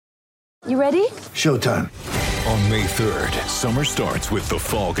You ready? Showtime. On May 3rd, summer starts with The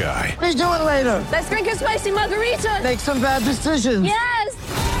Fall Guy. Let's do it later. Let's drink a spicy margarita. Make some bad decisions. Yes!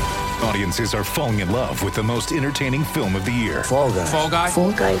 Audiences are falling in love with the most entertaining film of the year. Fall Guy. Fall Guy?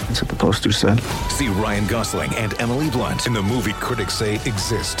 Fall guy. That's what the poster said. See Ryan Gosling and Emily Blunt in the movie critics say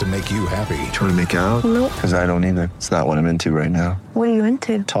exists to make you happy. Trying to make it out? Nope. Because I don't either. It's not what I'm into right now. What are you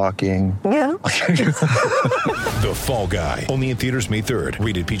into? Talking. Yeah. The Fall Guy. Only in theaters May 3rd.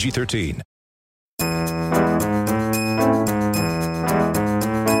 Rated PG-13.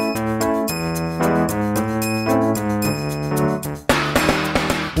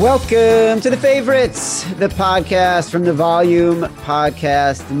 Welcome to The Favorites, the podcast from the Volume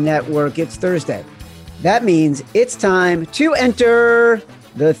Podcast Network. It's Thursday. That means it's time to enter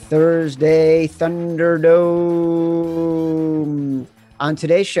the Thursday Thunderdome. On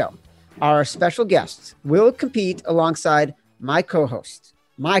today's show, our special guests will compete alongside my co-host,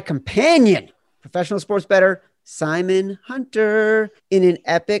 my companion, professional sports bettor, Simon Hunter, in an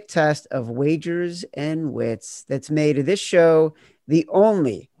epic test of wagers and wits that's made of this show the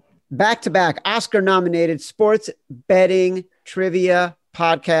only back-to-back Oscar-nominated sports betting trivia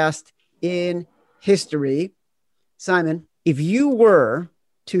podcast in history. Simon, if you were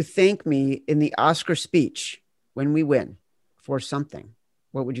to thank me in the Oscar speech when we win for something,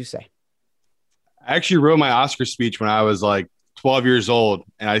 what would you say? I actually wrote my Oscar speech when I was like 12 years old,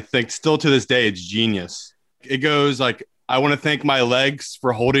 and I think still to this day, it's genius. It goes like, I want to thank my legs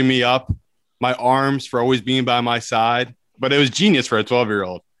for holding me up, my arms for always being by my side, but it was genius for a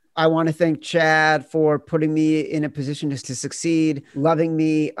 12-year-old. I want to thank Chad for putting me in a position to succeed, loving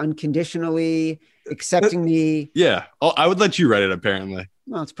me unconditionally, accepting me. Yeah, I would let you write it, apparently.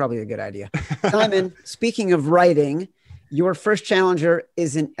 Well, it's probably a good idea. Simon, speaking of writing, your first challenger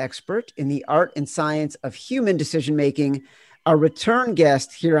is an expert in the art and science of human decision-making, a return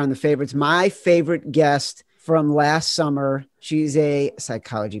guest here on The Favorites, my favorite guest from last summer. She's a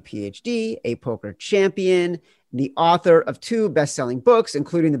psychology PhD, a poker champion, the author of 2 best-selling books,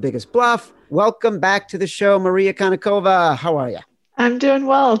 including The Biggest Bluff. Welcome back to the show, Maria Konnikova. How are you? I'm doing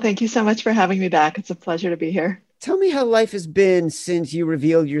well. Thank you so much for having me back. It's a pleasure to be here. Tell me how life has been since you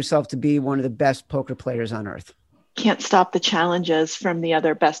revealed yourself to be one of the best poker players on earth. Can't stop the challenges from the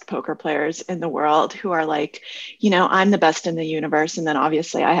other best poker players in the world who are like, I'm the best in the universe. And then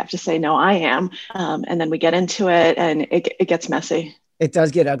obviously I have to say, no, I am. And then we get into it and it gets messy. It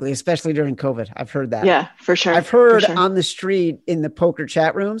does get ugly, especially during COVID. I've heard that. Yeah, for sure. I've heard on the street in the poker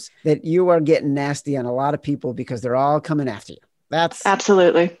chat rooms that you are getting nasty on a lot of people because they're all coming after you. That's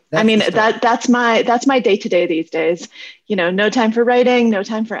absolutely. That's my day-to-day these days. No time for writing, no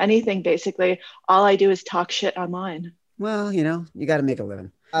time for anything. Basically, all I do is talk shit online. Well, you got to make a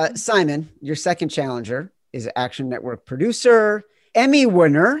living. Simon, your second challenger is Action Network producer, Emmy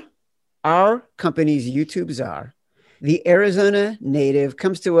winner, our company's YouTube czar. The Arizona native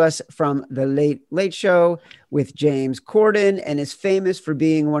comes to us from The Late Late Show with James Corden and is famous for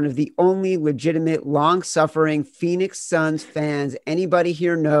being one of the only legitimate, long-suffering Phoenix Suns fans anybody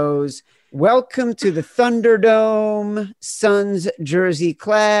here knows. Welcome to the Thunderdome, Suns jersey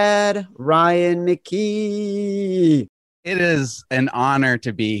clad, Ryan McKee. It is an honor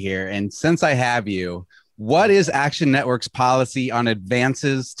to be here. And since I have you, what is Action Network's policy on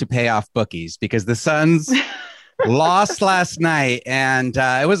advances to pay off bookies? Because the Suns lost last night, and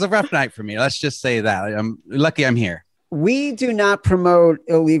it was a rough night for me. Let's just say that. I'm lucky I'm here. We do not promote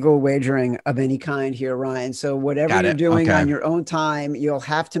illegal wagering of any kind here, Ryan. So whatever you're doing on your own time, you'll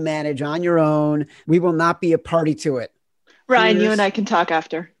have to manage on your own. We will not be a party to it. Ryan, you and I can talk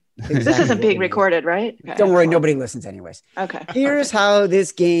after. Exactly. This isn't being recorded, right? Okay, don't worry, nobody listens anyways. Okay. Here's how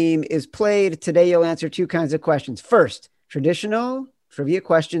this game is played. Today, you'll answer 2 kinds of questions. First, traditional trivia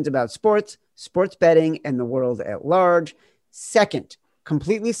questions about sports betting, and the world at large. Second,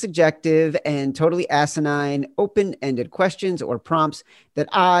 completely subjective and totally asinine, open-ended questions or prompts that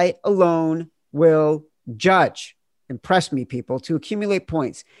I alone will judge. Impress me, people. To accumulate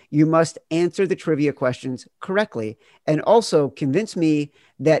points, you must answer the trivia questions correctly and also convince me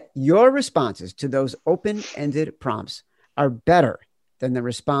that your responses to those open-ended prompts are better than the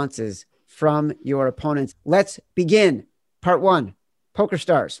responses from your opponents. Let's begin. Part 1, Poker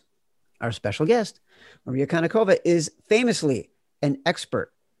Stars. Our special guest, Maria Konnikova, is famously an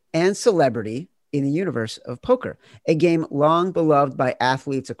expert and celebrity in the universe of poker, a game long beloved by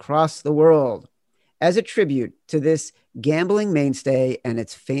athletes across the world. As a tribute to this gambling mainstay and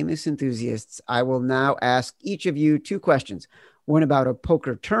its famous enthusiasts, I will now ask each of you 2 questions, one about a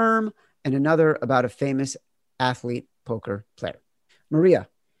poker term and another about a famous athlete poker player. Maria,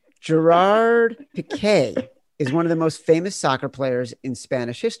 Gerard Piqué is one of the most famous soccer players in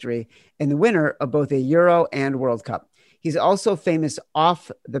Spanish history and the winner of both a Euro and World Cup. He's also famous off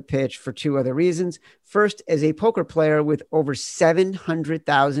the pitch for two other reasons. First, as a poker player with over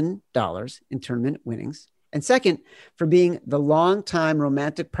 $700,000 in tournament winnings. And second, for being the longtime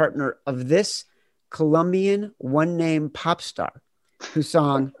romantic partner of this Colombian one-name pop star whose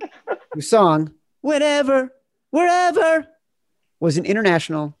song Whenever, Wherever was an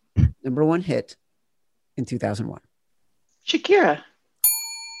international #1 hit in 2001. Shakira.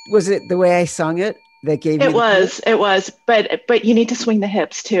 Was it the way I sung it that gave you It was, but you need to swing the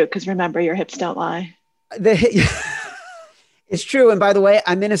hips too, because remember, your hips don't lie. It's true. And by the way,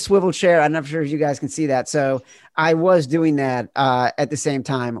 I'm in a swivel chair. I'm not sure if you guys can see that. So I was doing that at the same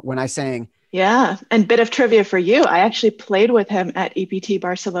time when I sang. Yeah. And bit of trivia for you. I actually played with him at EPT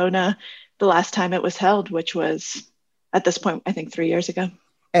Barcelona the last time it was held, which was at this point, I think 3 years ago.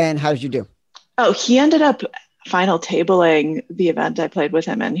 And how did you do? Oh, he ended up final tabling the event I played with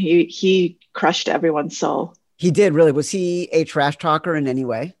him, and he crushed everyone's soul. He did, really. Was he a trash talker in any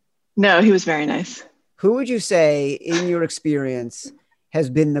way? No, he was very nice. Who would you say, in your experience, has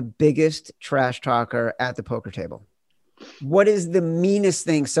been the biggest trash talker at the poker table? What is the meanest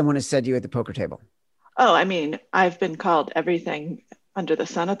thing someone has said to you at the poker table? Oh, I mean, I've been called everything under the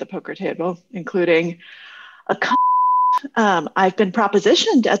sun at the poker table, including a I've been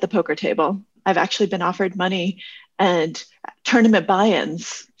propositioned at the poker table. I've actually been offered money and tournament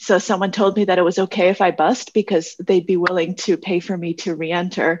buy-ins. So someone told me that it was okay if I bust because they'd be willing to pay for me to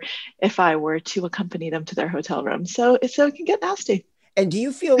re-enter if I were to accompany them to their hotel room. So it can get nasty. And do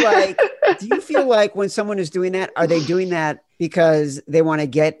you feel like when someone is doing that, are they doing that because they want to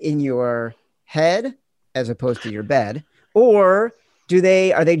get in your head as opposed to your bed? Or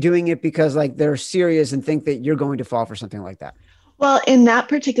are they doing it because like they're serious and think that you're going to fall for something like that? Well, in that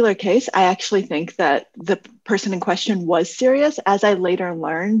particular case, I actually think that the person in question was serious, as I later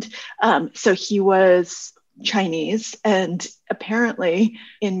learned. So he was Chinese, and apparently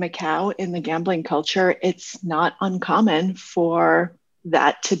in Macau, in the gambling culture, it's not uncommon for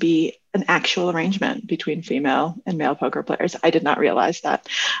that to be an actual arrangement between female and male poker players. I did not realize that.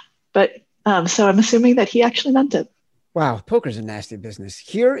 But so I'm assuming that he actually meant it. Wow, poker's a nasty business.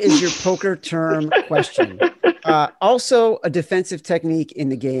 Here is your poker term question. Also a defensive technique in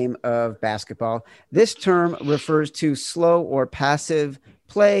the game of basketball. This term refers to slow or passive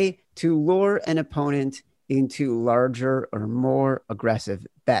play to lure an opponent into larger or more aggressive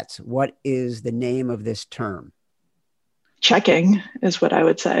bets. What is the name of this term? Checking is what I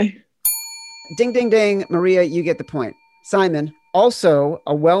would say. Ding, ding, ding. Maria, you get the point. Simon, also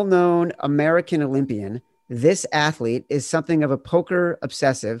a well-known American Olympian, this athlete is something of a poker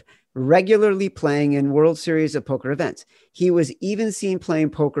obsessive, regularly playing in World Series of Poker events. He was even seen playing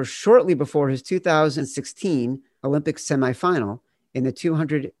poker shortly before his 2016 Olympic semifinal in the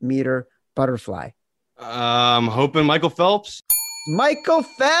 200-meter butterfly. Hoping Michael Phelps. Michael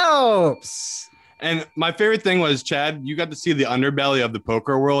Phelps! And my favorite thing was, Chad, you got to see the underbelly of the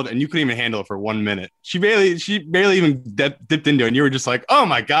poker world, and you couldn't even handle it for 1 minute. She barely even dipped into it, and you were just like, oh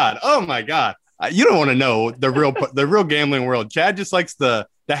my God. You don't want to know the real gambling world. Chad just likes the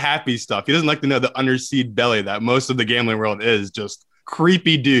happy stuff. He doesn't like to know the underseed belly that most of the gambling world is, just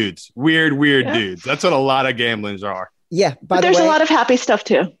creepy dudes, weird dudes. That's what a lot of gamblers are. Yeah. But there's a lot of happy stuff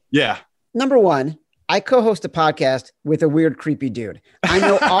too. Yeah. Number one, I co-host a podcast with a weird, creepy dude. I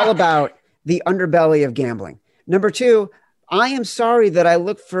know all about the underbelly of gambling. Number two, I am sorry that I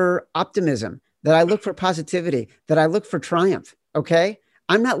look for optimism, that I look for positivity, that I look for triumph. Okay.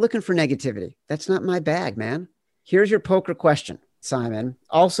 I'm not looking for negativity. That's not my bag, man. Here's your poker question, Simon.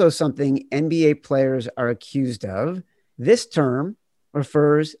 Also something NBA players are accused of. This term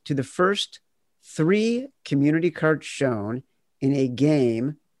refers to the first 3 community cards shown in a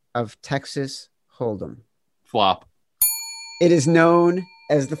game of Texas Hold'em. Flop. It is known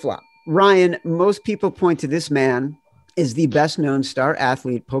as the flop. Ryan, most people point to this man as the best known star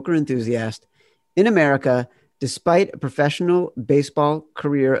athlete, poker enthusiast in America, despite a professional baseball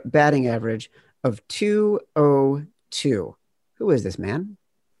career batting average of .202. Who is this man?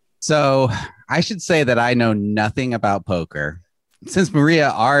 So I should say that I know nothing about poker. Since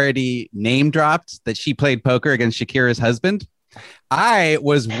Maria already name dropped that she played poker against Shakira's husband, I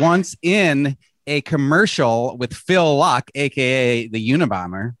was once in a commercial with Phil Locke, aka the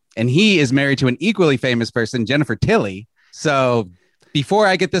Unabomber, and he is married to an equally famous person, Jennifer Tilly. So before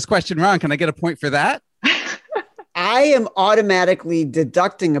I get this question wrong, can I get a point for that? I am automatically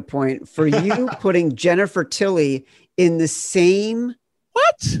deducting a point for you putting Jennifer Tilly in the same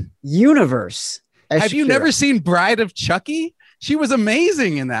universe as Have you Shakira. never seen Bride of Chucky? She was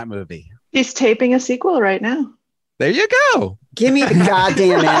amazing in that movie. He's taping a sequel right now. There you go. Give me the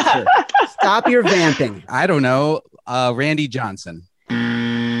goddamn answer. Stop your vamping. I don't know. Randy Johnson.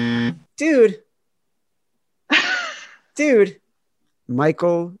 Dude.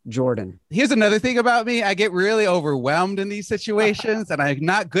 Michael Jordan. Here's another thing about me. I get really overwhelmed in these situations and I'm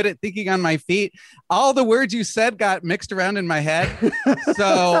not good at thinking on my feet. All the words you said got mixed around in my head.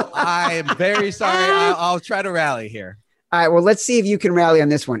 So I'm very sorry. I'll try to rally here. All right. Well, let's see if you can rally on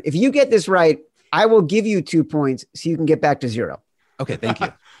this one. If you get this right, I will give you 2 points so you can get back to 0. Okay. Thank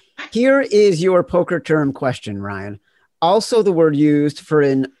you. Here is your poker term question, Ryan. Also the word used for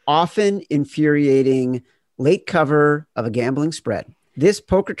an often infuriating late cover of a gambling spread. This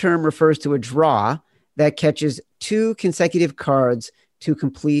poker term refers to a draw that catches 2 consecutive cards to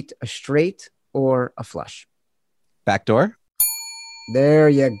complete a straight or a flush. Backdoor. There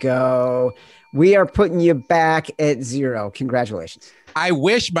you go. We are putting you back at 0. Congratulations. I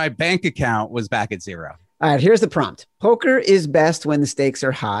wish my bank account was back at 0. All right, here's the prompt. Poker is best when the stakes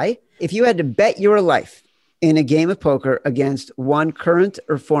are high. If you had to bet your life in a game of poker against one current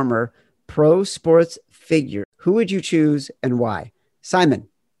or former pro sports figure, who would you choose and why? Simon,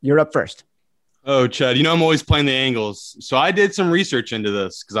 you're up first. Oh, Chad, I'm always playing the angles. So I did some research into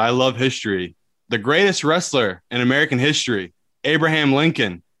this because I love history. The greatest wrestler in American history, Abraham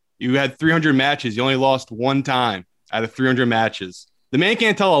Lincoln. You had 300 matches. You only lost 1 time out of 300 matches. The man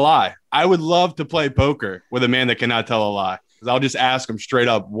can't tell a lie. I would love to play poker with a man that cannot tell a lie. Because I'll just ask him straight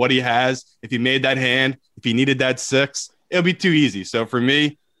up what he has. If he made that hand, if he needed that 6, it'll be too easy. So for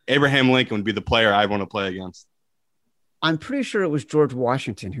me, Abraham Lincoln would be the player I want to play against. I'm pretty sure it was George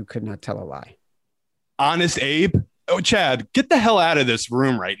Washington who could not tell a lie. Honest Abe? Oh, Chad, get the hell out of this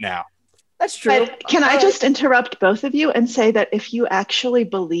room right now. That's true. But can I just interrupt both of you and say that if you actually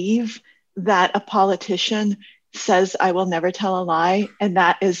believe that a politician says, I will never tell a lie, and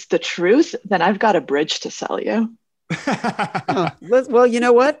that is the truth, then I've got a bridge to sell you. Well, you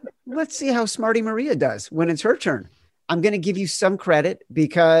know what? Let's see how Smarty Maria does when it's her turn. I'm going to give you some credit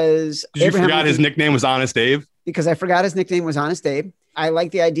because you forgot his nickname was Honest Abe? Because I forgot his nickname was Honest Abe. I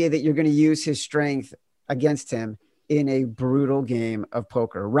like the idea that you're going to use his strength against him in a brutal game of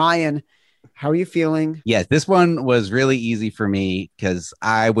poker. Ryan, how are you feeling? Yes, this one was really easy for me because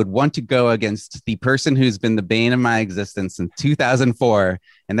I would want to go against the person who's been the bane of my existence since 2004,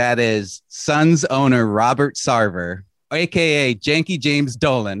 and that is Suns owner Robert Sarver, aka Janky James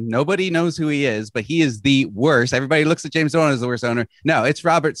Dolan. Nobody knows who he is, but he is the worst. Everybody looks at James Dolan as the worst owner. No, it's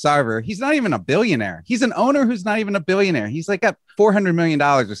Robert Sarver. He's not even a billionaire. He's an owner who's not even a billionaire. He's like got $400 million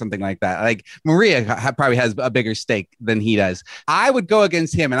or something like that. Like Maria probably has a bigger stake than he does. I would go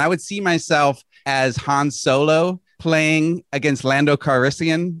against him, and I would see myself as Han Solo playing against Lando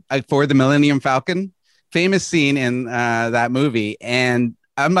Calrissian for the Millennium Falcon. Famous scene in that movie. And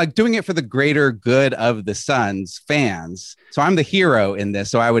I'm like doing it for the greater good of the Suns fans. So I'm the hero in this.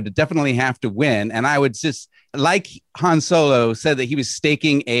 So I would definitely have to win. And I would just, like Han Solo said that he was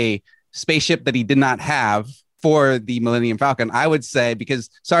staking a spaceship that he did not have for the Millennium Falcon. I would say, because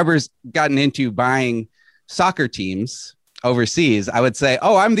Sarver's gotten into buying soccer teams overseas, I would say,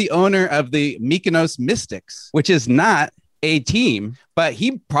 oh, I'm the owner of the Mykonos Mystics, which is not a team, but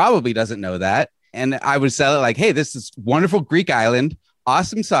he probably doesn't know that. And I would sell it like, hey, this is wonderful Greek island.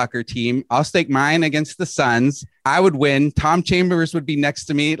 Awesome soccer team. I'll stake mine against the Suns. I would win. Tom Chambers would be next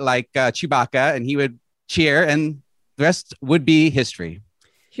to me like Chewbacca, and he would cheer, and the rest would be history.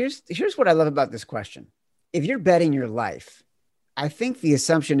 Here's what I love about this question. If you're betting your life, I think the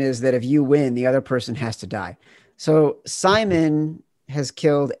assumption is that if you win, the other person has to die. So Simon has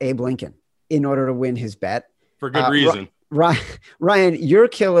killed Abe Lincoln in order to win his bet. For good reason. Ryan, you're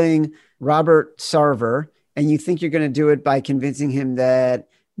killing Robert Sarver, and you think you're going to do it by convincing him that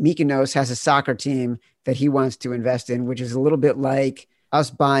Mykonos has a soccer team that he wants to invest in, which is a little bit like us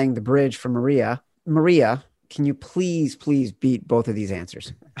buying the bridge for Maria. Maria, can you please beat both of these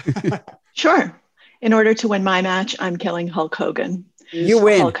answers? Sure. In order to win my match, I'm killing Hulk Hogan. You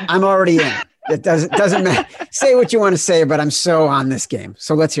win. I'm already in. It doesn't matter. Say what you want to say, but I'm so on this game.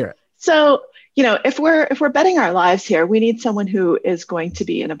 So let's hear it. So, if we're betting our lives here, we need someone who is going to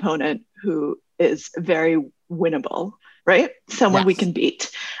be an opponent who is very winnable, right? Someone we can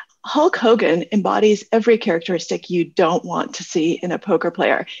beat. Hulk Hogan embodies every characteristic you don't want to see in a poker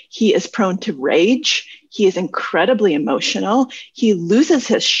player. He is prone to rage. He is incredibly emotional. He loses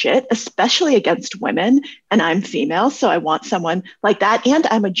his shit, especially against women. And I'm female, so I want someone like that. And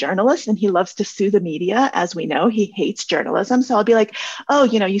I'm a journalist, and he loves to sue the media. As we know, he hates journalism. So I'll be like, oh,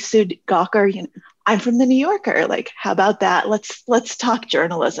 you sued Gawker. I'm from the New Yorker. Like, how about that? Let's talk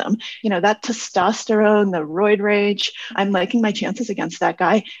journalism. That testosterone, the roid rage. I'm liking my chances against that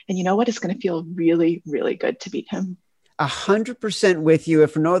guy. And you know what? It's going to feel really, really good to beat him. 100% with you.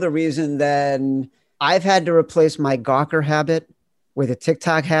 If for no other reason than I've had to replace my Gawker habit with a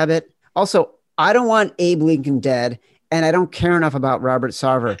TikTok habit. Also, I don't want Abe Lincoln dead, and I don't care enough about Robert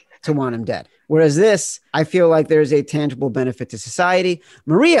Sarver to want him dead. Whereas this, I feel like there's a tangible benefit to society.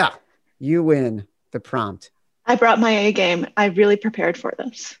 Maria, you win the prompt. I brought my A game. I really prepared for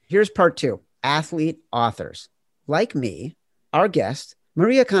this. Here's part 2, athlete authors. Like me, our guest,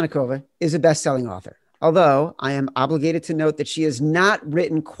 Maria Konnikova, is a best-selling author. Although I am obligated to note that she has not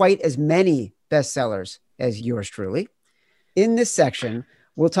written quite as many bestsellers as yours truly. In this section,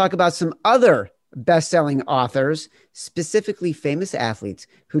 we'll talk about some other best-selling authors, specifically famous athletes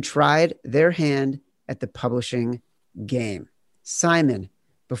who tried their hand at the publishing game. Simon,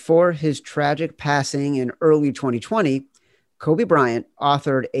 before his tragic passing in early 2020, Kobe Bryant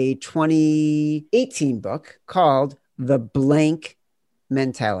authored a 2018 book called The Blank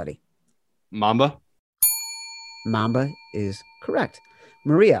Mentality. Mamba is correct.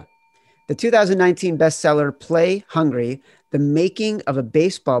 Maria, the 2019 bestseller Play Hungry, The Making of a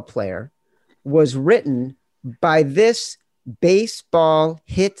Baseball Player, was written by this baseball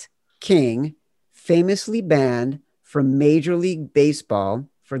hit king, famously banned from Major League Baseball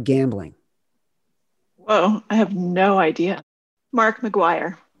for gambling. Whoa, I have no idea. Mark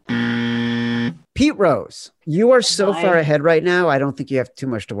McGuire. Pete Rose, you are so far ahead right now. I don't think you have too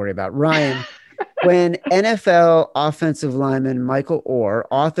much to worry about. Ryan, when NFL offensive lineman Michael Orr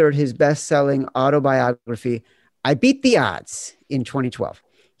authored his best-selling autobiography, I Beat the Odds, in 2012,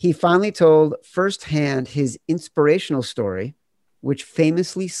 he finally told firsthand his inspirational story, which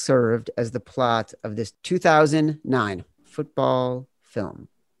famously served as the plot of this 2009 football film.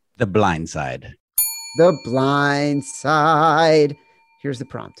 The Blind Side. The Blind Side. Here's the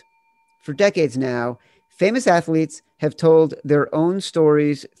prompt. For decades now, famous athletes have told their own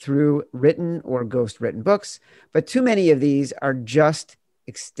stories through written or ghost-written books, but too many of these are just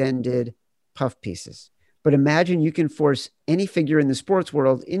extended puff pieces. But imagine you can force any figure in the sports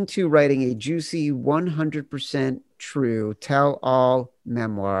world into writing a juicy 100% true tell-all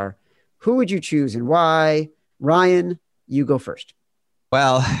memoir. Who would you choose and why? Ryan, you go first.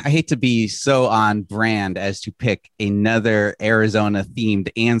 Well, I hate to be so on brand as to pick another Arizona themed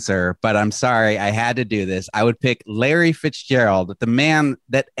answer, but I'm sorry, I had to do this. I would pick Larry Fitzgerald, the man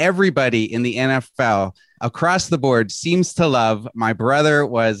that everybody in the NFL across the board seems to love. My brother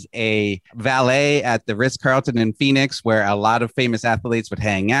was a valet at the Ritz-Carlton in Phoenix, where a lot of famous athletes would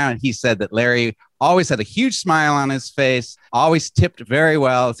hang out. He said that Larry always had a huge smile on his face, always tipped very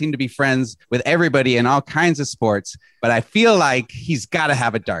well, seemed to be friends with everybody in all kinds of sports. But I feel like he's got to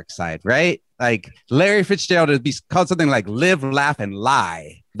have a dark side, right? Like Larry Fitzgerald would be called something like live, laugh, and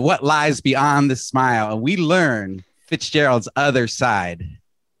lie. What lies beyond the smile? And we learn Fitzgerald's other side.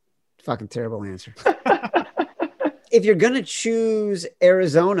 Fucking terrible answer. If you're going to choose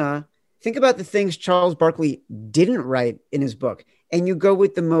Arizona, think about the things Charles Barkley didn't write in his book. And you go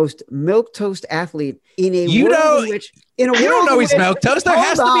with the most milquetoast athlete in a world in which... You don't know he's milquetoast. There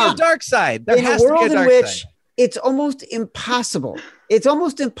has to be a dark side. In a world in which it's almost impossible. It's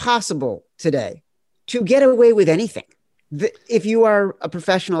almost impossible today to get away with anything. If you are a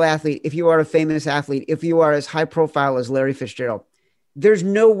professional athlete, if you are a famous athlete, if you are as high profile as Larry Fitzgerald, there's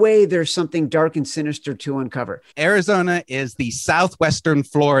no way there's something dark and sinister to uncover. Arizona is the southwestern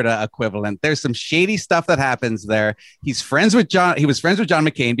Florida equivalent. There's some shady stuff that happens there. He was friends with John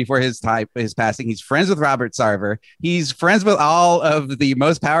McCain before his passing. He's friends with Robert Sarver. He's friends with all of the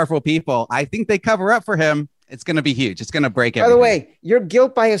most powerful people. I think they cover up for him. It's going to be huge. It's going to break everything. By the way, your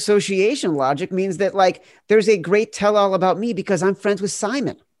guilt by association logic means that there's a great tell-all about me because I'm friends with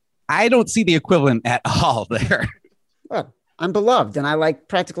Simon. I don't see the equivalent at all there. Well, I'm beloved, and I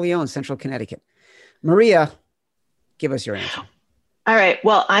practically own Central Connecticut. Maria, give us your answer. All right.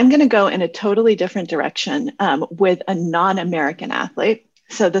 Well, I'm going to go in a totally different direction with a non-American athlete.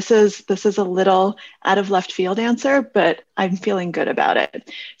 So this is a little out of left field answer, but I'm feeling good about it.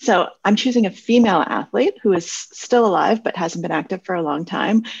 So I'm choosing a female athlete who is still alive, but hasn't been active for a long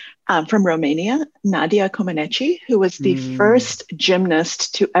time, from Romania, Nadia Comaneci, who was the first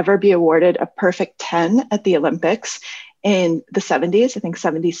gymnast to ever be awarded a perfect 10 at the Olympics in the 70s, I think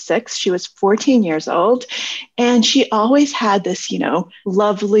 76. She was 14 years old. And she always had this,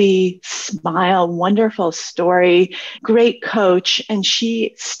 lovely smile, wonderful story, great coach. And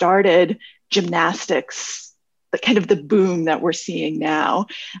she started gymnastics, the kind of the boom that we're seeing now.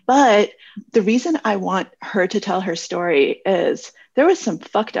 But the reason I want her to tell her story is there was some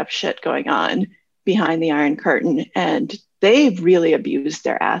fucked up shit going on behind the Iron Curtain, and they really abused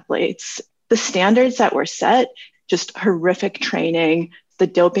their athletes. The standards that were set, just horrific training. The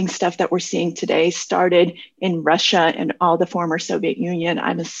doping stuff that we're seeing today started in Russia and all the former Soviet Union.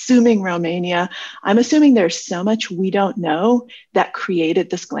 I'm assuming Romania. I'm assuming there's so much we don't know that created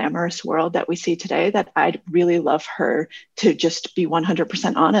this glamorous world that we see today, that I'd really love her to just be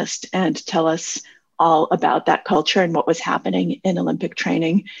 100% honest and tell us all about that culture and what was happening in Olympic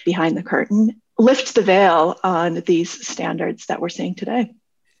training behind the curtain. Lift the veil on these standards that we're seeing today.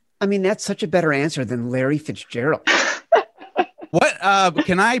 I mean, that's such a better answer than Larry Fitzgerald. What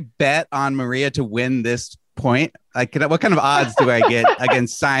can I bet on Maria to win this point? Like, what kind of odds do I get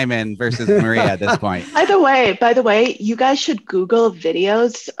against Simon versus Maria at this point? By the way, you guys should Google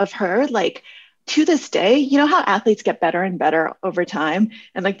videos of her. Like, to this day, you know how athletes get better and better over time,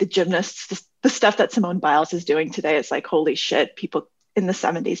 and like the gymnasts, the stuff that Simone Biles is doing today is like, holy shit, people in the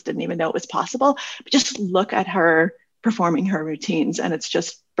 70s didn't even know it was possible. But just look at her performing her routines, and it's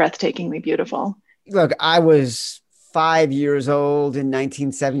just breathtakingly beautiful. Look, I was 5 years old in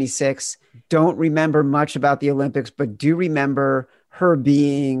 1976. Don't remember much about the Olympics, but do remember her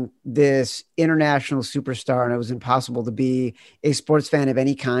being this international superstar. And it was impossible to be a sports fan of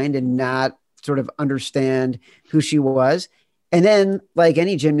any kind and not sort of understand who she was. And then, like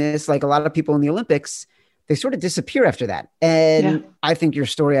any gymnast, like a lot of people in the Olympics, they sort of disappear after that. And I think your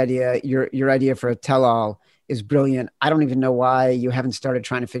story idea, your idea for a tell-all is brilliant. I don't even know why you haven't started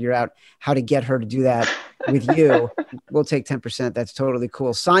trying to figure out how to get her to do that with you. We'll take 10%. That's totally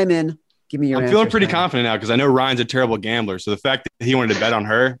cool. Simon, give me your answer. I'm feeling pretty confident now because I know Ryan's a terrible gambler. So the fact that he wanted to bet on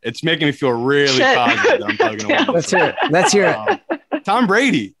her, it's making me feel really positive that I'm probably going to win. Let's hear it. Let's hear it. Tom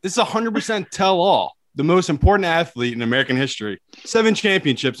Brady. This is 100% tell all. The most important athlete in American history. 7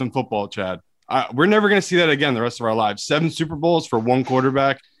 championships in football, Chad. We're never going to see that again the rest of our lives. 7 Super Bowls for one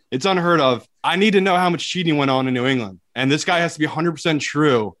quarterback. It's unheard of. I need to know how much cheating went on in New England. And this guy has to be 100%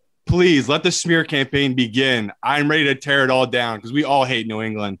 true. Please let the smear campaign begin. I'm ready to tear it all down because we all hate New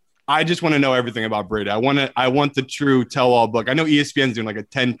England. I just want to know everything about Brady. I want the true tell-all book. I know ESPN's doing like a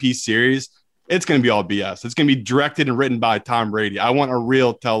 10-piece series. It's going to be all BS. It's going to be directed and written by Tom Brady. I want a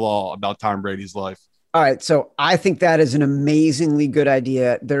real tell-all about Tom Brady's life. All right. So I think that is an amazingly good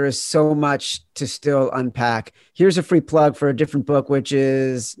idea. There is so much to still unpack. Here's a free plug for a different book, which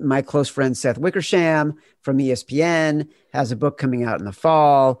is my close friend Seth Wickersham from ESPN has a book coming out in the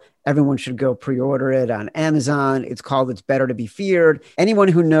fall. Everyone should go pre-order it on Amazon. It's called It's Better to Be Feared. Anyone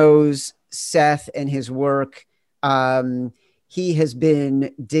who knows Seth and his work, he has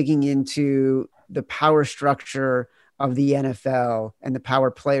been digging into the power structure of the NFL and the power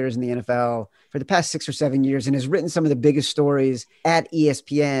players in the NFL for the past 6 or 7 years, and has written some of the biggest stories at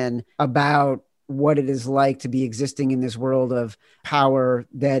ESPN about what it is like to be existing in this world of power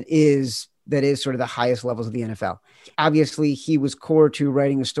that is sort of the highest levels of the NFL. Obviously, he was core to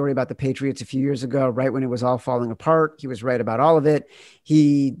writing a story about the Patriots a few years ago, right when it was all falling apart. He was right about all of it.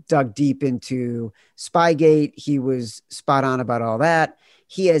 He dug deep into Spygate. He was spot on about all that.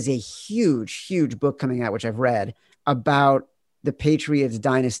 He has a huge, huge book coming out, which I've read, about the Patriots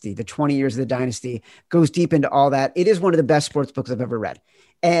dynasty, the 20 years of the dynasty, goes deep into all that. It is one of the best sports books I've ever read.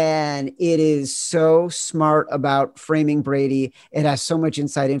 And it is so smart about framing Brady. It has so much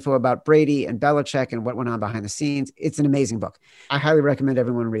inside info about Brady and Belichick and what went on behind the scenes. It's an amazing book. I highly recommend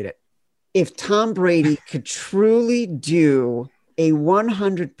everyone read it. If Tom Brady could truly do a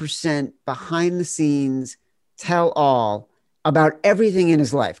 100% behind the scenes tell all about everything in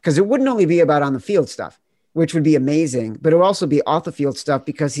his life, because it wouldn't only be about on the field stuff, which would be amazing, but it would also be off the field stuff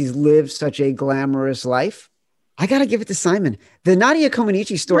because he's lived such a glamorous life. I got to give it to Simon. The Nadia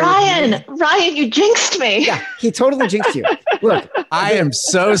Comaneci story. Ryan, you jinxed me. Yeah, he totally jinxed you. Look, I am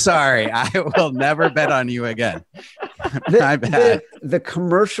so sorry. I will never bet on you again. My bad. The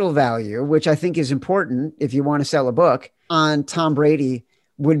commercial value, which I think is important if you want to sell a book on Tom Brady,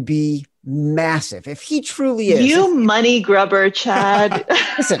 would be massive. If he truly is. You money grubber, Chad.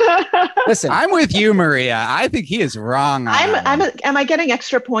 Listen. I'm with you, Maria. I think he is wrong. Am I getting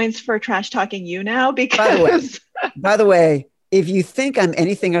extra points for trash talking you now? Because by the way, if you think I'm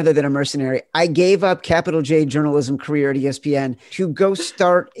anything other than a mercenary, I gave up capital J journalism career at ESPN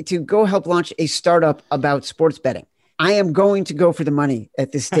to go help launch a startup about sports betting. I am going to go for the money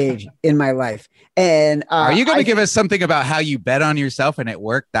at this stage in my life. And are you going to give us something about how you bet on yourself and it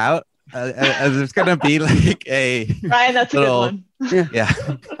worked out? It's going to be like a Ryan, that's little, a good one. Yeah.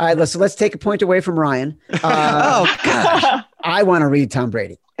 All right, let's take a point away from Ryan. Oh gosh, I want to read Tom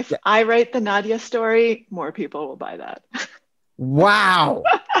Brady. If I write the Nadia story, more people will buy that. Wow.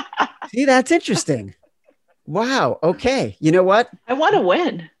 See, that's interesting. Wow. Okay. You know what? I want to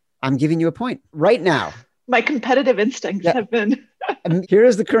win. I'm giving you a point right now. My competitive instincts have been. And here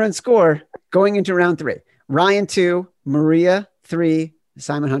is the current score going into round 3. Ryan 2, Maria 3,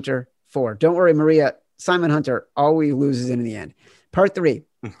 Simon Hunter 4. Don't worry, Maria. Simon Hunter always loses in the end. Part 3,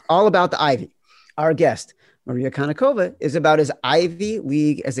 all about the Ivy. Our guest, Maria Konnikova, is about as Ivy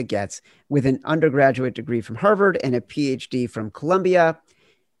League as it gets, with an undergraduate degree from Harvard and a PhD from Columbia.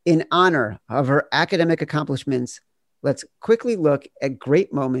 In honor of her academic accomplishments, let's quickly look at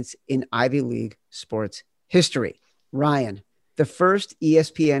great moments in Ivy League sports history. Ryan, the first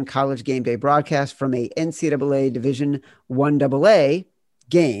ESPN College Game Day broadcast from a NCAA Division I AA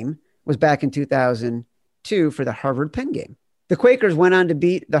game was back in 2002 for the Harvard Penn game. The Quakers went on to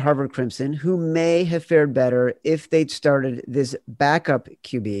beat the Harvard Crimson, who may have fared better if they'd started this backup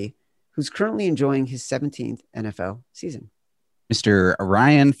QB, who's currently enjoying his 17th NFL season. Mr.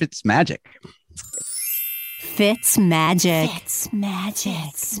 Ryan Fitzmagic. Fitzmagic.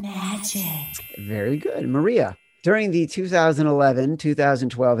 Very good. Maria, during the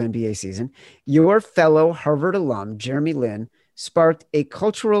 2011-2012 NBA season, your fellow Harvard alum, Jeremy Lin, sparked a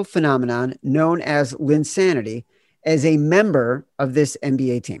cultural phenomenon known as Linsanity as a member of this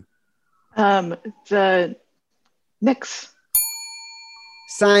NBA team. The Knicks.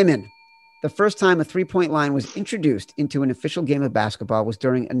 Simon, the first time a three-point line was introduced into an official game of basketball was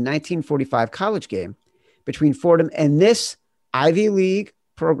during a 1945 college game between Fordham and this Ivy League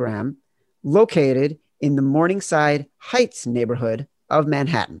program located in the Morningside Heights neighborhood of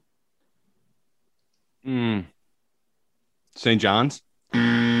Manhattan. St. John's?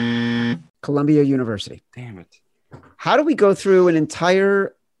 Columbia University. Damn it. How do we go through an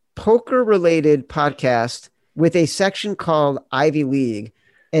entire poker-related podcast with a section called Ivy League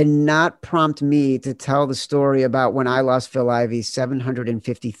and not prompt me to tell the story about when I lost Phil Ivey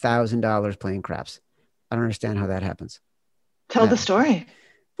 $750,000 playing craps? I don't understand how that happens. Tell the story.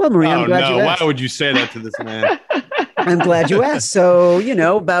 Well, Maria, I'm glad you asked. Why would you say that to this man? I'm glad you asked. So,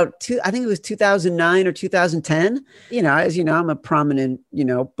 I think it was 2009 or 2010. As you know, I'm a prominent,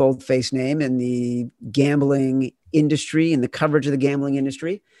 bold-faced name in the gambling industry and the coverage of the gambling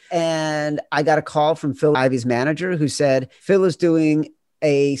industry. And I got a call from Phil Ivey's manager who said, Phil is doing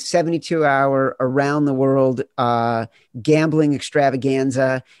a 72-hour around the world gambling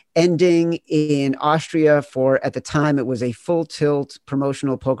extravaganza ending in Austria for, at the time, it was a full tilt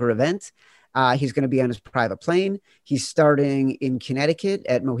promotional poker event. He's going to be on his private plane. He's starting in Connecticut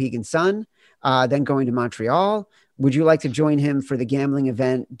at Mohegan Sun, then going to Montreal. Would you like to join him for the gambling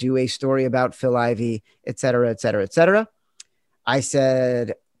event, do a story about Phil Ivey, et cetera, et cetera, et cetera? I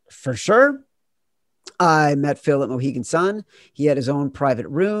said, for sure. I met Phil at Mohegan Sun. He had his own private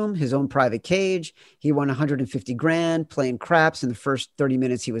room, his own private cage. He won 150 grand playing craps in the first 30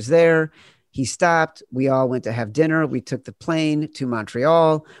 minutes he was there. He stopped. We all went to have dinner. We took the plane to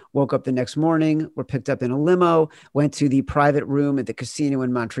Montreal, woke up the next morning, were picked up in a limo, went to the private room at the casino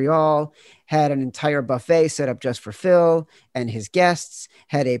in Montreal, had an entire buffet set up just for Phil and his guests,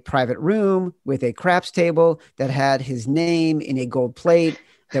 had a private room with a craps table that had his name in a gold plate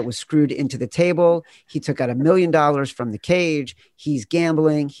that was screwed into the table. He took out $1 million from the cage. He's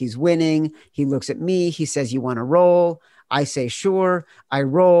gambling. He's winning. He looks at me. He says, "You want to roll?" I say, sure. I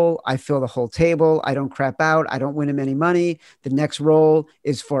roll. I fill the whole table. I don't crap out. I don't win him any money. The next roll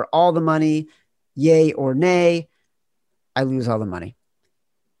is for all the money. Yay or nay. I lose all the money.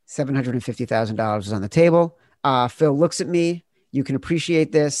 $750,000 is on the table. Phil looks at me. You can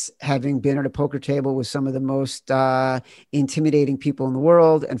appreciate this, having been at a poker table with some of the most intimidating people in the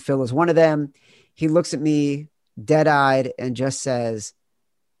world, and Phil is one of them. He looks at me dead-eyed and just says,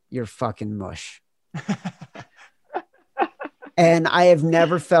 "You're fucking mush." And I have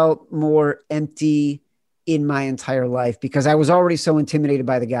never felt more empty in my entire life because I was already so intimidated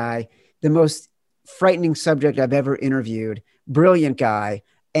by the guy, the most frightening subject I've ever interviewed, brilliant guy,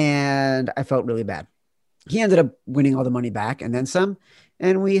 and I felt really bad. He ended up winning all the money back and then some,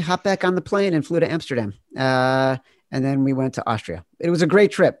 and we hopped back on the plane and flew to Amsterdam, and then we went to Austria. It was a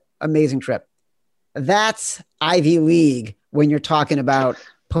great trip, amazing trip. That's Ivy League when you're talking about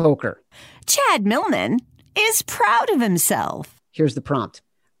poker. Chad Millman is proud of himself. Here's the prompt.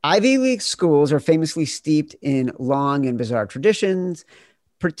 Ivy League schools are famously steeped in long and bizarre traditions,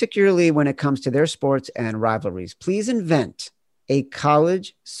 particularly when it comes to their sports and rivalries. Please invent a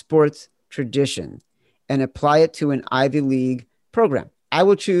college sports tradition and apply it to an Ivy League program. I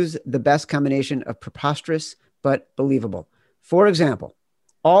will choose the best combination of preposterous but believable. For example,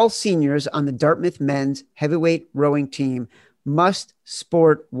 all seniors on the Dartmouth men's heavyweight rowing team must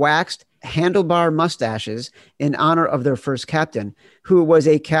sport waxed handlebar mustaches in honor of their first captain, who was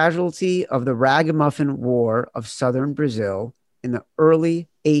a casualty of the Ragamuffin War of southern Brazil in the early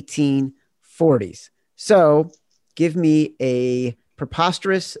 1840s. So give me a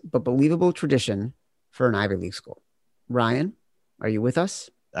preposterous but believable tradition for an Ivy League school. Ryan, are you with us?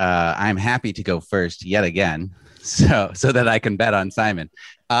 I'm happy to go first yet again, so that I can bet on Simon.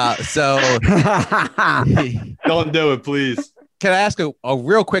 So Don't do it, please. can I ask a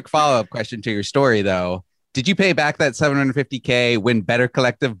real quick follow-up question to your story, though? Did you pay back that $750K when Better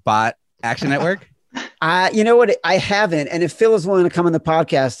Collective bought Action Network? You know what? I haven't. And if Phil is willing to come on the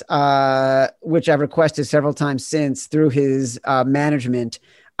podcast, which I've requested several times since through his management,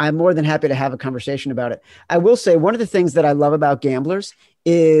 I'm more than happy to have a conversation about it. I will say one of the things that I love about gamblers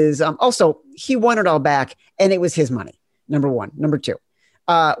is also he won it all back and it was his money. Number one. Number two,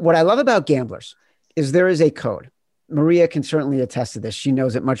 what I love about gamblers is there is a code. Maria can certainly attest to this. She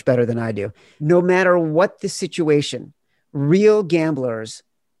knows it much better than I do. No matter what the situation, real gamblers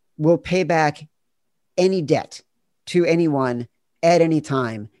will pay back any debt to anyone at any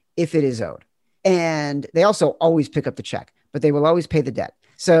time if it is owed. And they also always pick up the check, but they will always pay the debt.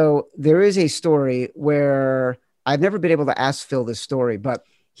 So there is a story where I've never been able to ask Phil this story, but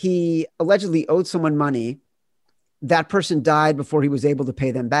he allegedly owed someone money. That person died before he was able to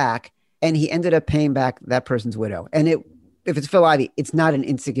pay them back. And he ended up paying back that person's widow. And if it's Phil Ivey, it's not an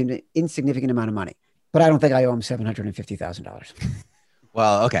insignificant amount of money, but I don't think I owe him $750,000.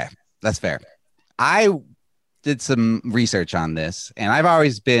 Well, okay. That's fair. I did some research on this, and I've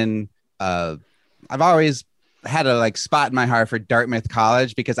always had a spot in my heart for Dartmouth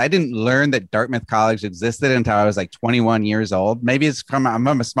College because I didn't learn that Dartmouth College existed until I was 21 years old. Maybe I'm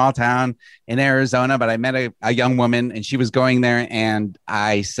from a small town in Arizona, but I met a young woman and she was going there, and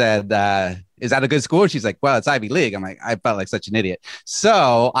I said, is that a good school? She's like, well, it's Ivy League. I'm like, I felt like such an idiot.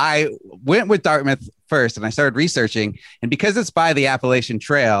 So I went with Dartmouth first and I started researching, and because it's by the Appalachian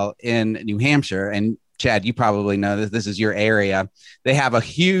Trail in New Hampshire, and Chad, you probably know this is your area. They have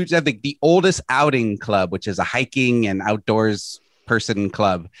the oldest outing club, which is a hiking and outdoors person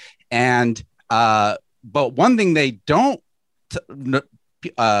club. And, but one thing they people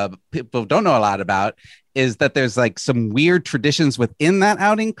don't know a lot about is that there's some weird traditions within that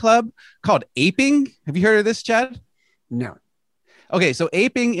outing club called aping. Have you heard of this, Chad? No. Okay. So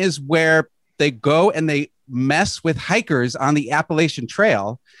aping is where they go and they mess with hikers on the Appalachian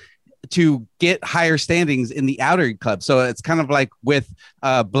Trail to get higher standings in the outer club. So it's kind of like with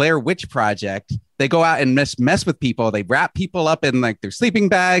Blair Witch Project. They go out and mess with people. They wrap people up in their sleeping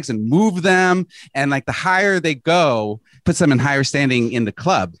bags and move them. And the higher they go, puts them in higher standing in the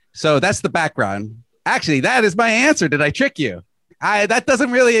club. So that's the background. Actually, that is my answer. Did I trick you? That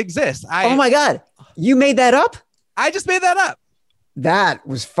doesn't really exist. Oh my God. You made that up? I just made that up. That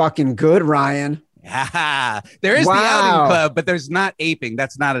was fucking good, Ryan. There is the outing club, but there's not aping.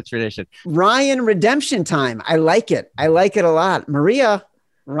 That's not a tradition. Ryan redemption time. I like it. I like it a lot. Maria,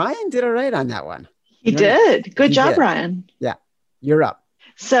 Ryan did all right on that one. He did. Good job, Ryan. Yeah, you're up.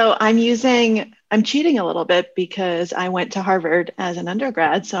 So I'm cheating a little bit because I went to Harvard as an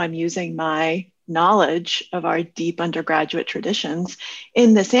undergrad. So I'm using my knowledge of our deep undergraduate traditions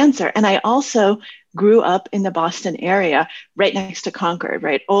in this answer. And I also grew up in the Boston area, right next to Concord,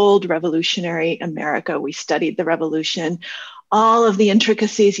 right? Old revolutionary America. We studied the revolution, all of the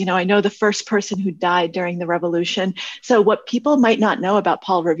intricacies. I know the first person who died during the revolution. So what people might not know about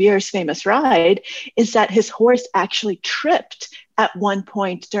Paul Revere's famous ride is that his horse actually tripped at one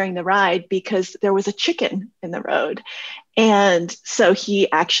point during the ride because there was a chicken in the road. And so he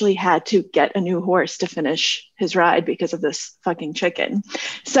actually had to get a new horse to finish his ride because of this fucking chicken.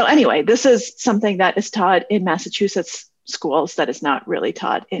 So anyway, this is something that is taught in Massachusetts schools that is not really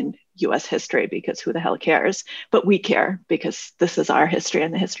taught in US history because who the hell cares? But we care because this is our history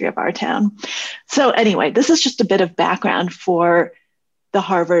and the history of our town. So anyway, this is just a bit of background for the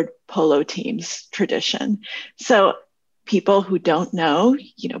Harvard polo team's tradition. So people who don't know,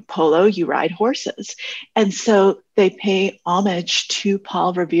 polo, you ride horses. And so they pay homage to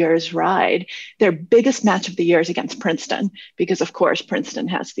Paul Revere's ride. Their biggest match of the year is against Princeton, because of course, Princeton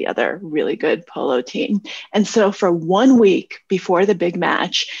has the other really good polo team. And so for 1 week before the big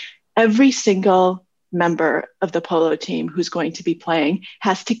match, every single member of the polo team who's going to be playing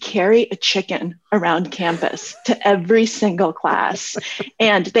has to carry a chicken around campus to every single class,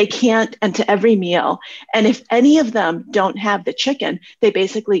 and to every meal. And if any of them don't have the chicken, they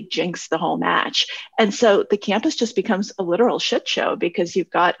basically jinx the whole match. And so the campus just becomes a literal shit show because you've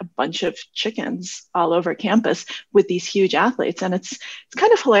got a bunch of chickens all over campus with these huge athletes. And it's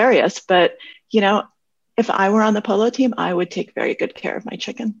kind of hilarious, but if I were on the polo team, I would take very good care of my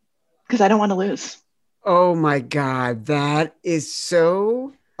chicken because I don't want to lose. Oh my God. That is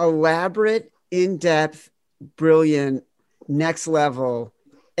so elaborate, in-depth, brilliant, next level.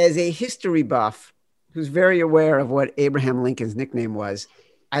 As a history buff who's very aware of what Abraham Lincoln's nickname was,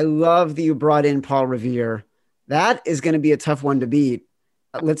 I love that you brought in Paul Revere. That is going to be a tough one to beat.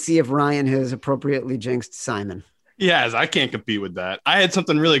 Let's see if Ryan has appropriately jinxed Simon. Yes, I can't compete with that. I had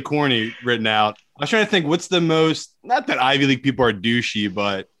something really corny written out. I was trying to think what's the most, not that Ivy League people are douchey,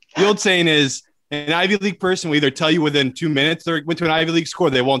 but the old saying is an Ivy League person will either tell you within 2 minutes they went to an Ivy League school,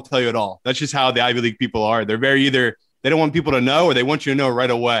 or they won't tell you at all. That's just how the Ivy League people are. They're very either they don't want people to know or they want you to know right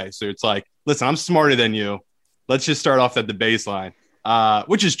away. So it's like, listen, I'm smarter than you. Let's just start off at the baseline,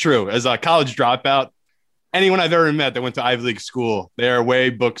 which is true. As a college dropout, anyone I've ever met that went to Ivy League school, they are way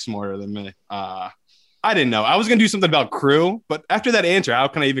book smarter than me. I didn't know. I was going to do something about crew, but after that answer, how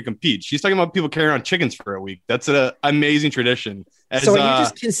can I even compete? She's talking about people carrying around chickens for a week. That's an amazing tradition. So are you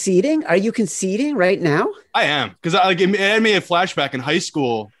just conceding? Are you conceding right now? I am, because it had me a flashback in high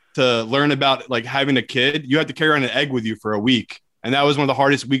school to learn about like having a kid. You had to carry around an egg with you for a week. And that was one of the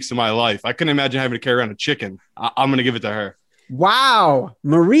hardest weeks of my life. I couldn't imagine having to carry around a chicken. I'm going to give it to her. Wow.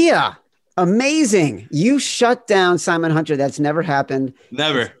 Maria, amazing. You shut down Simon Hunter. That's never happened.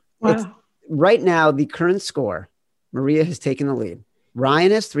 Never. Wow. Right now, the current score, Maria has taken the lead.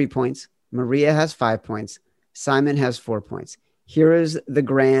 Ryan has 3 points. Maria has 5 points. Simon has 4 points. Here is the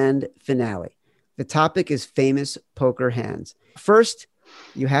grand finale. The topic is famous poker hands. First,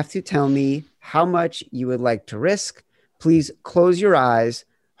 you have to tell me how much you would like to risk. Please close your eyes.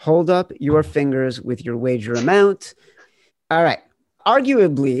 Hold up your fingers with your wager amount. All right.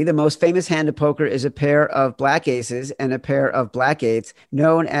 Arguably, the most famous hand of poker is a pair of black aces and a pair of black eights,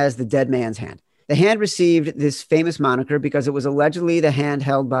 known as the dead man's hand. The hand received this famous moniker because it was allegedly the hand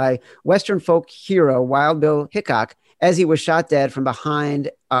held by Western folk hero Wild Bill Hickok as he was shot dead from behind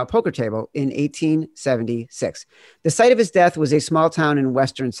a poker table in 1876. The site of his death was a small town in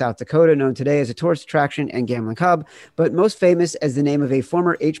western South Dakota, known today as a tourist attraction and gambling hub, but most famous as the name of a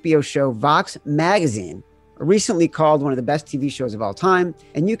former HBO show, Vox Magazine, recently called one of the best TV shows of all time,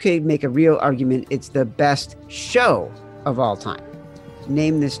 and you could make a real argument it's the best show of all time.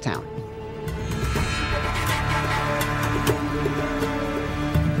 Name this town.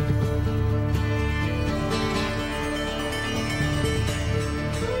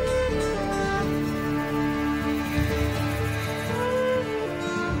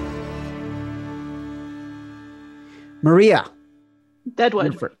 Maria.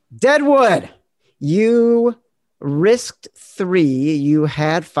 Deadwood. Deadwood. You risked 3. You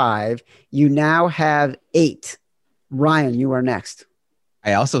had 5. You now have 8. Ryan, you are next.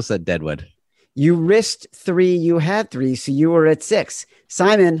 I also said Deadwood. You risked 3. You had 3. So you were at 6.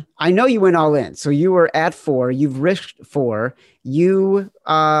 Simon, I know you went all in. So you were at 4. You've risked 4. You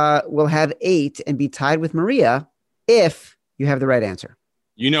will have 8 and be tied with Maria if you have the right answer.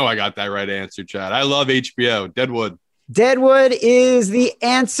 You know I got that right answer, Chad. I love HBO. Deadwood. Deadwood is the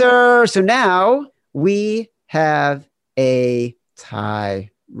answer. So now we have a tie.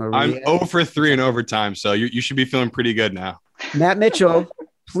 Maria. I'm 0 for 3 in overtime, so you should be feeling pretty good now. Matt Mitchell,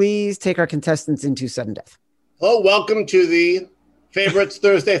 please take our contestants into sudden death. Hello, welcome to the Favorites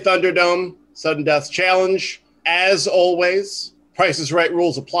Thursday Thunderdome Sudden Death Challenge. As always, Price is Right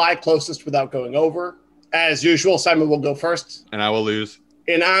rules apply, closest without going over. As usual, Simon will go first. And I will lose.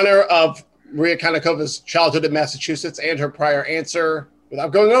 In honor of Maria Konnikova's childhood in Massachusetts and her prior answer,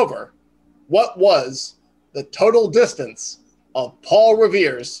 without going over, what was the total distance of Paul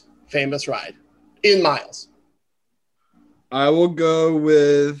Revere's famous ride in miles? I will go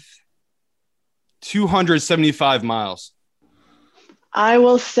with 275 miles. I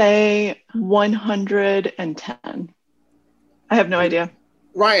will say 110. I have no idea.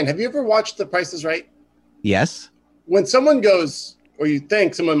 Ryan, have you ever watched The Price is Right? Yes. When someone goes, or you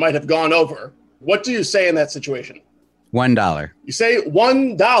think someone might have gone over, what do you say in that situation? $1. You say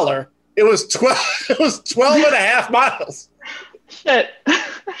 $1. It was 12. It was 12 and a half miles. Shit.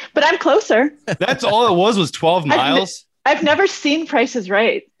 But I'm closer. That's all it was 12 miles? I've never seen Price is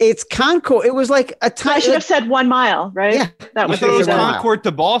Right. It's Concord. It was like a So I should have said 1 mile, right? Yeah. That I was thought it was a mile. Concord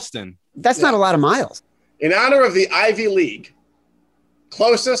to Boston. That's not a lot of miles. In honor of the Ivy League,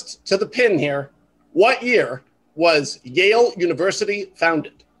 closest to the pin here, what year was Yale University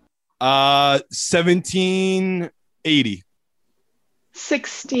founded? 1780.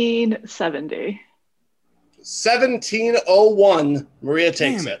 1670. 1701. Maria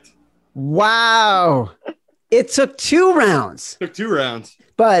takes Damn it. Wow. It took 2 rounds, Took 2 rounds.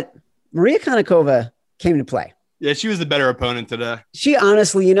 but Maria Konnikova came to play. Yeah, she was the better opponent today. She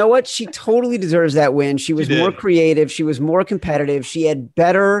honestly, you know what? She totally deserves that win. She was She did. more creative. She was more competitive. She had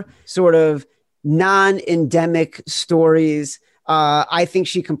better sort of non-endemic stories. I think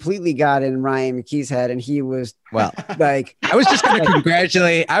she completely got in Ryan McKee's head, and he was like, I was just going to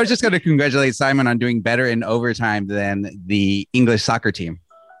congratulate Simon on doing better in overtime than the English soccer team.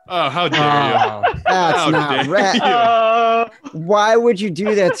 Oh, how dare you? That's not right. Why would you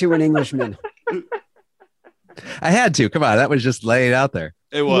do that to an Englishman? I had to. Come on, that was just laid out there.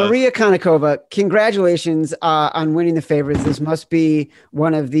 It was. Maria Konnikova, congratulations on winning the favorites. This must be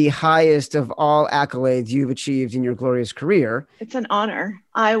one of the highest of all accolades you've achieved in your glorious career. It's an honor.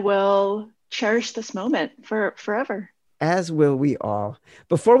 I will cherish this moment for forever. As will we all.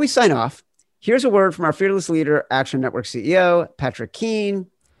 Before we sign off, here's a word from our fearless leader, Action Network CEO, Patrick Keane.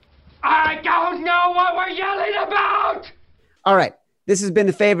 I don't know what we're yelling about. All right. This has been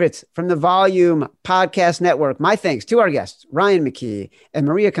the favorites from the Volume Podcast Network. My thanks to our guests, Ryan McKee and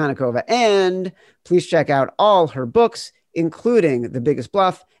Maria Konnikova. And please check out all her books, including The Biggest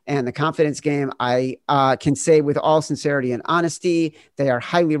Bluff and The Confidence Game. I can say with all sincerity and honesty, they are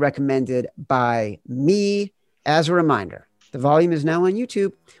highly recommended by me. As a reminder, the Volume is now on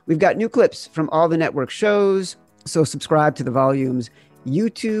YouTube. We've got new clips from all the network shows. So subscribe to the Volume's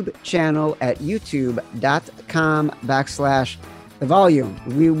YouTube channel at youtube.com/The Volume.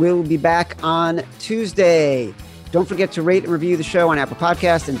 We will be back on Tuesday. Don't forget to rate and review the show on Apple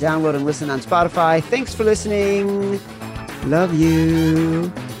Podcasts and download and listen on Spotify. Thanks for listening. Love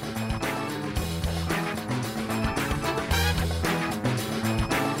you.